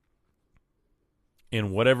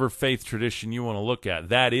 In whatever faith tradition you want to look at,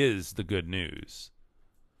 that is the good news.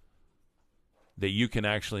 That you can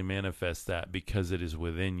actually manifest that because it is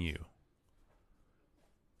within you.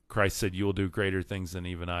 Christ said, you will do greater things than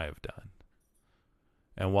even I have done.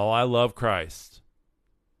 And while I love Christ,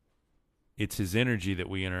 it's his energy that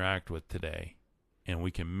we interact with today. And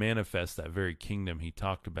we can manifest that very kingdom he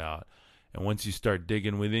talked about. And once you start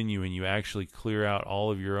digging within you and you actually clear out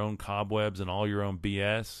all of your own cobwebs and all your own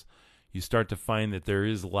BS, you start to find that there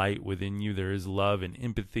is light within you. There is love and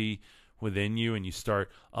empathy within you. And you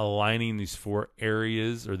start aligning these 4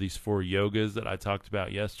 areas or these 4 yogas that I talked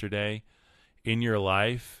about yesterday in your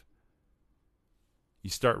life. You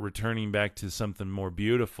start returning back to something more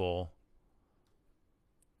beautiful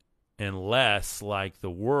and less like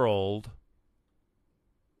the world.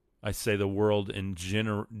 I say the world in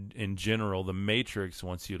general, the matrix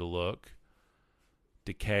wants you to look.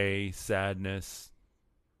 Decay, sadness,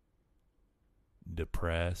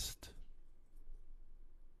 depressed,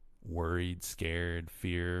 worried, scared,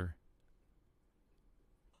 fear.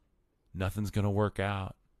 Nothing's going to work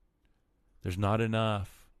out. There's not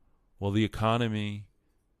enough. Well, the economy,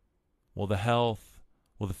 well, the health,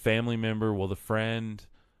 well, the family member, well, the friend,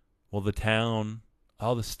 well, the town,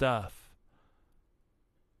 all the stuff.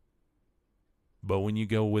 But when you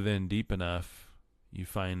go within deep enough, you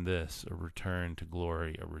find this, a return to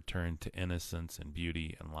glory, a return to innocence and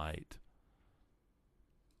beauty and light.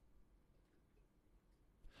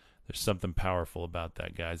 There's something powerful about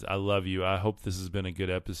that, guys. I love you. I hope this has been a good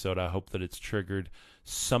episode. I hope that it's triggered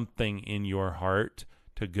something in your heart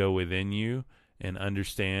to go within you and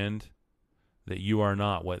understand that you are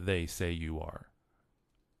not what they say you are.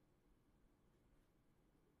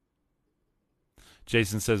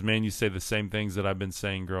 Jason says, man, you say the same things that I've been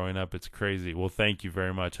saying growing up. It's crazy. Well, thank you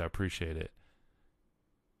very much. I appreciate it.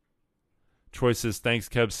 Troy says, thanks,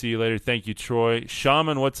 Cub. See you later. Thank you, Troy.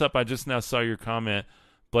 Shaman, what's up? I just now saw your comment.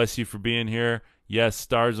 Bless you for being here. Yes,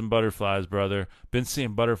 stars and butterflies, brother. Been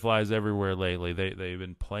seeing butterflies everywhere lately. They've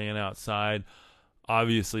been playing outside.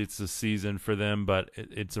 Obviously, it's the season for them, but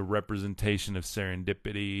it's a representation of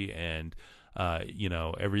serendipity and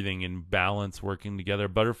everything in balance, working together. A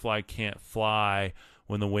butterfly can't fly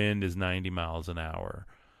when the wind is 90 miles an hour.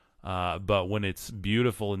 But when it's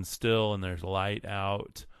beautiful and still and there's light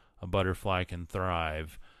out, a butterfly can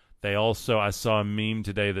thrive. They also, I saw a meme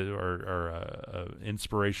today that, or a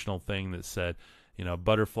inspirational thing that said, a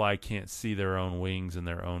butterfly can't see their own wings and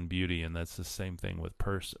their own beauty, and that's the same thing with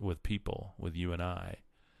people, with you and I.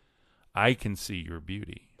 I can see your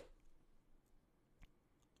beauty.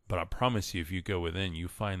 But I promise you, if you go within, you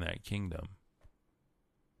find that kingdom.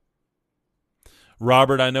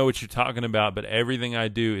 Robert, I know what you're talking about, but everything I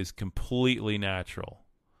do is completely natural.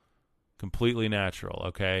 Completely natural,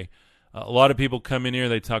 okay? A lot of people come in here,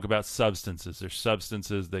 they talk about substances. There's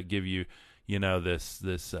substances that give you,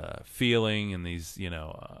 this feeling and these,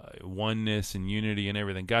 oneness and unity and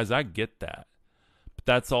everything. Guys, I get that. But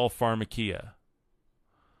that's all pharmakeia.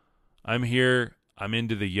 I'm here. I'm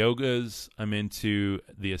into the yogas. I'm into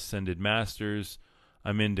the ascended masters.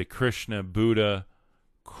 I'm into Krishna, Buddha,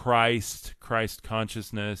 Christ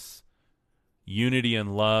consciousness, unity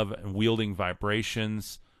and love, and wielding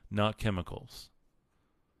vibrations, not chemicals.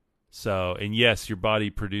 So, and yes, your body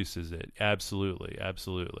produces it. Absolutely,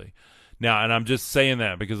 absolutely. Now, and I'm just saying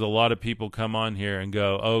that because a lot of people come on here and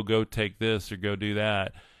go, oh, go take this or go do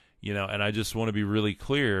that, and I just want to be really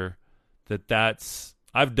clear that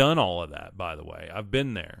I've done all of that, by the way. I've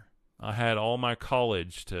been there. I had all my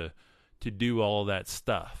college to do all of that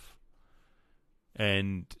stuff.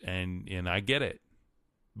 And I get it.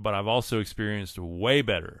 But I've also experienced way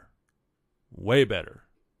better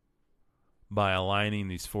by aligning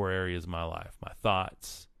these 4 areas of my life: my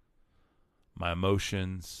thoughts, my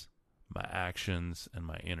emotions, my actions, and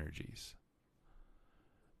my energies.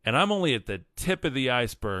 And I'm only at the tip of the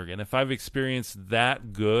iceberg. And if I've experienced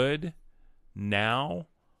that good now,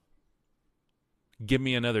 give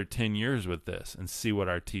me another 10 years with this and see what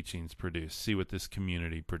our teachings produce. See what this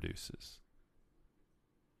community produces.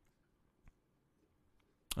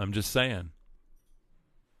 I'm just saying.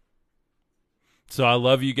 So I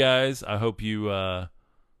love you guys. I hope you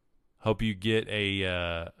get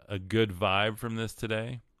a good vibe from this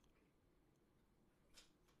today.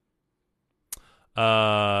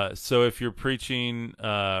 So if you're preaching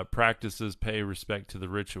practices, pay respect to the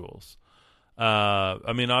rituals.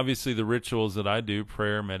 I mean, obviously the rituals that I do,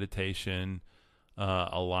 prayer, meditation,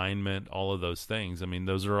 alignment, all of those things. I mean,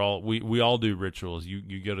 those are all, we all do rituals.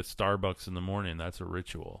 You go to Starbucks in the morning, that's a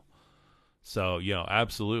ritual. So,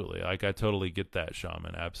 absolutely. Like, I totally get that,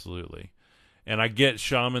 Shaman. Absolutely. And I get,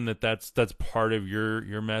 Shaman, that's part of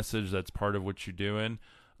your message. That's part of what you're doing.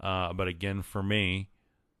 But again, for me,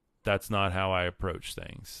 that's not how I approach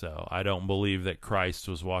things. So I don't believe that Christ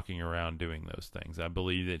was walking around doing those things. I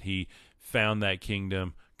believe that he found that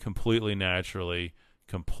kingdom completely naturally,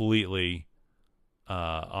 completely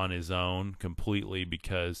on his own, completely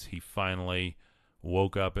because he finally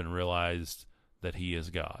woke up and realized that he is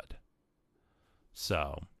God.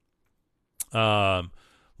 So,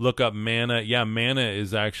 look up manna. Yeah, manna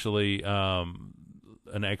is actually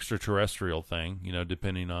an extraterrestrial thing,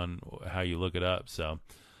 depending on how you look it up. So,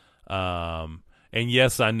 and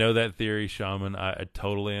yes, I know that theory, Shaman. I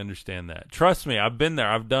totally understand that. Trust me, I've been there.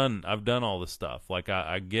 I've done all the stuff. Like,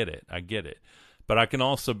 I get it. I get it. But I can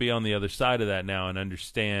also be on the other side of that now and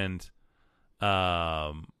understand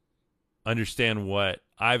what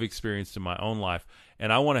I've experienced in my own life.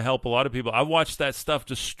 And I want to help a lot of people. I watched that stuff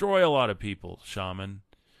destroy a lot of people, Shaman.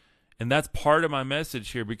 And that's part of my message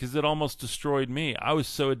here, because it almost destroyed me. I was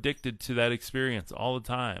so addicted to that experience all the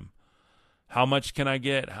time. How much can I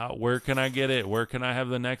get? Where can I get it? Where can I have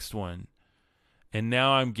the next one? And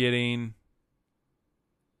now I'm getting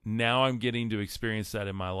to experience that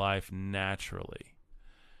in my life naturally.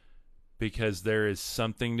 Because there is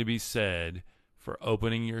something to be said for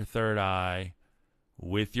opening your third eye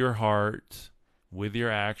with your heart, with your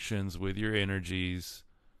actions, with your energies,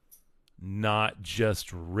 not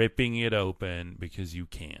just ripping it open because you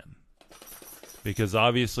can. Because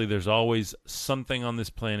obviously there's always something on this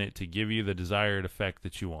planet to give you the desired effect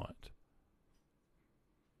that you want.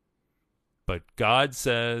 But God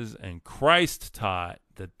says, and Christ taught,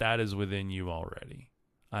 that is within you already.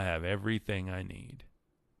 I have everything I need.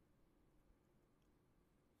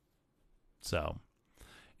 So,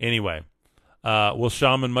 anyway. Well,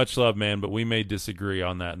 Shaman, much love, man, but we may disagree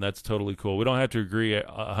on that, and that's totally cool. We don't have to agree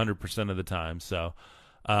 100% of the time, so...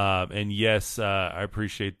 and yes, I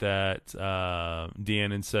appreciate that.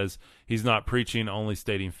 Deannon says he's not preaching, only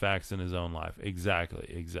stating facts in his own life.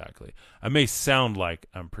 Exactly. I may sound like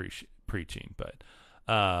I'm preaching, but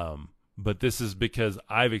this is because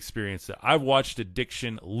I've experienced it. I've watched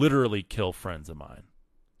addiction literally kill friends of mine.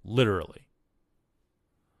 Literally.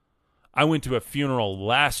 I went to a funeral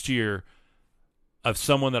last year of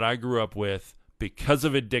someone that I grew up with. Because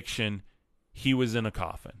of addiction, he was in a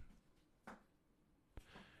coffin.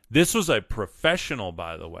 This was a professional,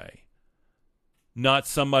 by the way. Not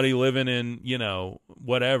somebody living in,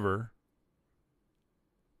 whatever.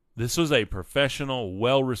 This was a professional,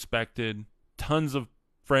 well-respected, tons of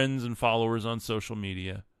friends and followers on social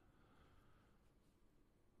media.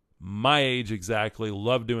 My age exactly,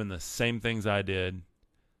 loved doing the same things I did,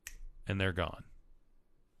 and they're gone.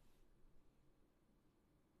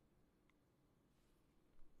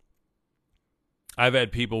 I've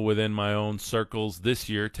had people within my own circles this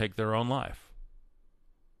year take their own life.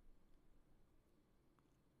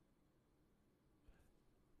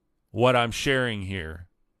 What I'm sharing here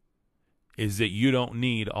is that you don't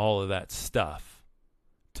need all of that stuff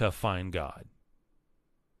to find God,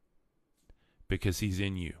 because he's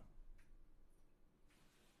in you.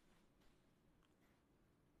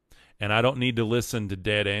 And I don't need to listen to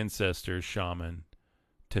dead ancestors, Shaman,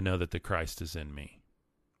 to know that the Christ is in me.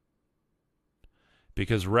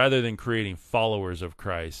 Because rather than creating followers of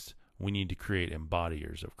Christ, we need to create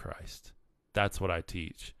embodiers of Christ. That's what I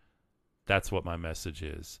teach. That's what my message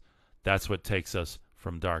is. That's what takes us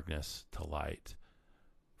from darkness to light,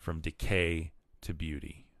 from decay to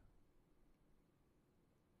beauty.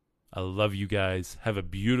 I love you guys. Have a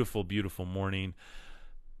beautiful, beautiful morning.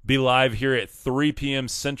 Be live here at 3 p.m.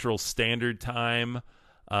 Central Standard Time.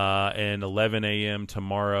 And 11 a.m.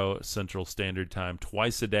 tomorrow, Central Standard Time.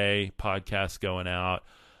 Twice a day, podcast going out.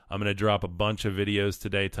 I'm going to drop a bunch of videos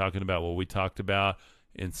today talking about what we talked about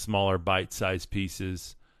in smaller bite-sized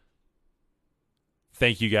pieces.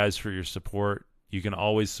 Thank you guys for your support. You can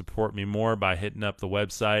always support me more by hitting up the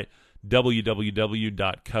website,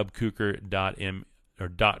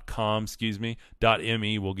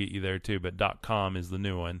 www.cubcooker.com, will get you there too, but .com is the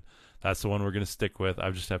new one. That's the one we're going to stick with. I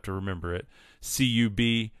just have to remember it.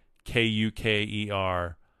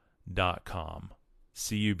 CUBKUKER.com.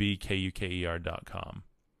 CUBKUKER.com.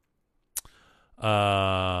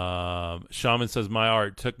 Shaman says, my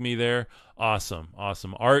art took me there. Awesome.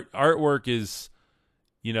 Artwork is,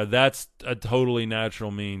 that's a totally natural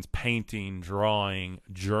means. Painting, drawing,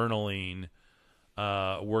 journaling,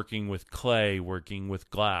 working with clay, working with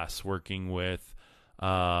glass, working with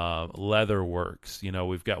leather works.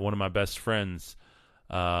 We've got one of my best friends,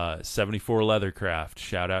 74 Leathercraft.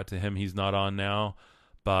 Shout out to him. He's not on now,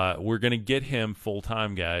 but we're going to get him full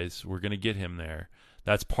time, guys. We're going to get him there.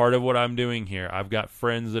 That's part of what I'm doing here. I've got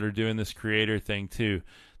friends that are doing this creator thing too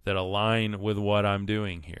that align with what I'm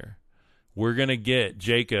doing here. We're going to get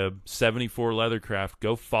Jacob, 74 Leathercraft.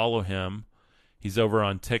 Go follow him. He's over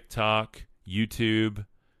on TikTok, YouTube,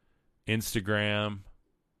 Instagram,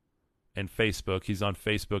 and Facebook. He's on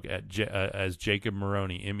Facebook as Jacob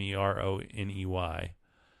Moroney, Meroney.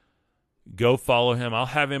 Go follow him. I'll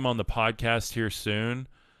have him on the podcast here soon,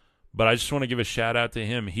 but I just want to give a shout out to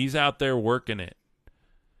him. He's out there working it.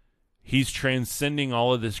 He's transcending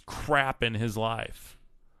all of this crap in his life.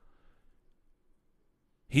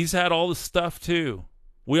 He's had all the stuff too.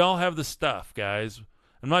 We all have the stuff, guys.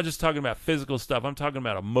 I'm not just talking about physical stuff. I'm talking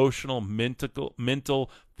about emotional, mental,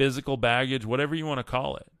 physical baggage, whatever you want to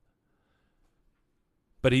call it.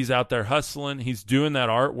 But he's out there hustling. He's doing that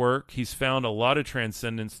artwork. He's found a lot of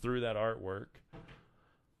transcendence through that artwork.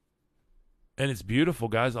 And it's beautiful,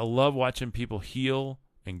 guys. I love watching people heal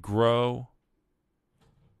and grow.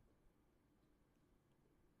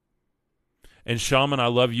 And Shaman, I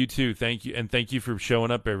love you too. Thank you. And thank you for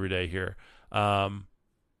showing up every day here.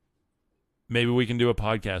 Maybe we can do a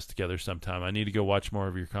podcast together sometime. I need to go watch more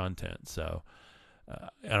of your content. So,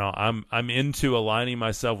 I'm into aligning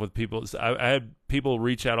myself with people. I had people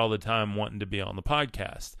reach out all the time wanting to be on the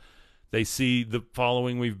podcast. They see the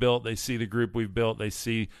following we've built. They see the group we've built. They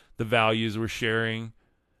see the values we're sharing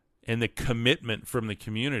and the commitment from the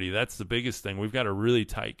community. That's the biggest thing. We've got a really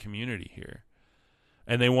tight community here.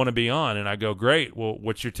 And they want to be on. And I go, great. Well,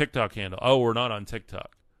 what's your TikTok handle? Oh, we're not on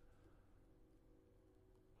TikTok.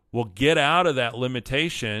 Well, get out of that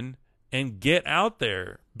limitation and get out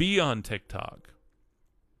there. Be on TikTok.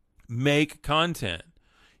 Make content.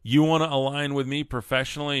 You want to align with me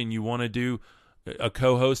professionally and you want to do a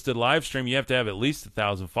co-hosted live stream, you have to have at least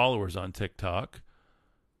 1,000 followers on TikTok.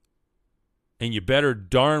 And you better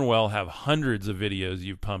darn well have hundreds of videos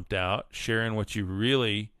you've pumped out sharing what you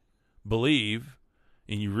really believe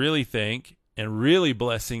and you really think and really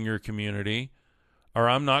blessing your community, or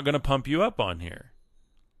I'm not going to pump you up on here.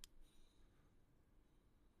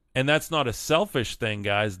 And that's not a selfish thing,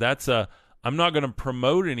 guys. I'm not going to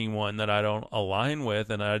promote anyone that I don't align with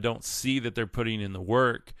and I don't see that they're putting in the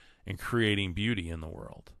work and creating beauty in the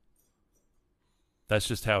world. That's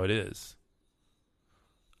just how it is.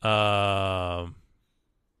 Thank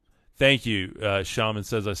you. Shaman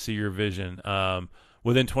says, I see your vision.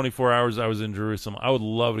 Within 24 hours, I was in Jerusalem. I would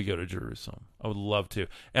love to go to Jerusalem. I would love to.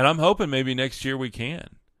 And I'm hoping maybe next year we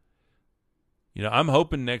can. I'm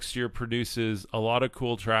hoping next year produces a lot of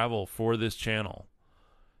cool travel for this channel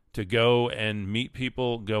to go and meet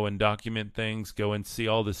people, go and document things, go and see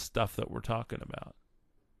all this stuff that we're talking about.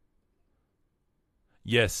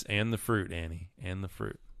 Yes, and the fruit, Annie, and the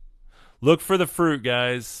fruit. Look for the fruit,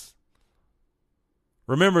 guys.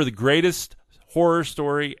 Remember, the greatest horror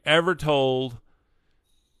story ever told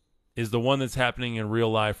is the one that's happening in real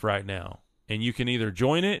life right now. And you can either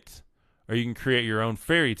join it or you can create your own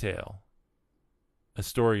fairy tale. A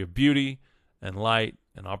story of beauty and light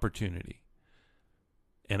and opportunity.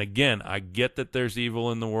 And again, I get that there's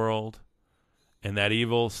evil in the world, and that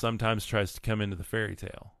evil sometimes tries to come into the fairy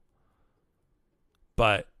tale.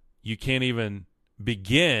 But you can't even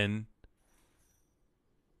begin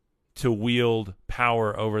to wield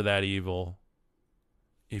power over that evil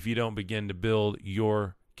if you don't begin to build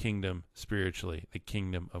your kingdom spiritually, the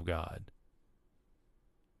kingdom of God.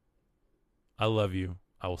 I love you.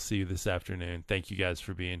 I will see you this afternoon. Thank you guys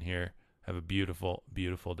for being here. Have a beautiful,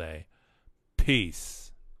 beautiful day.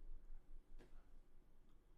 Peace.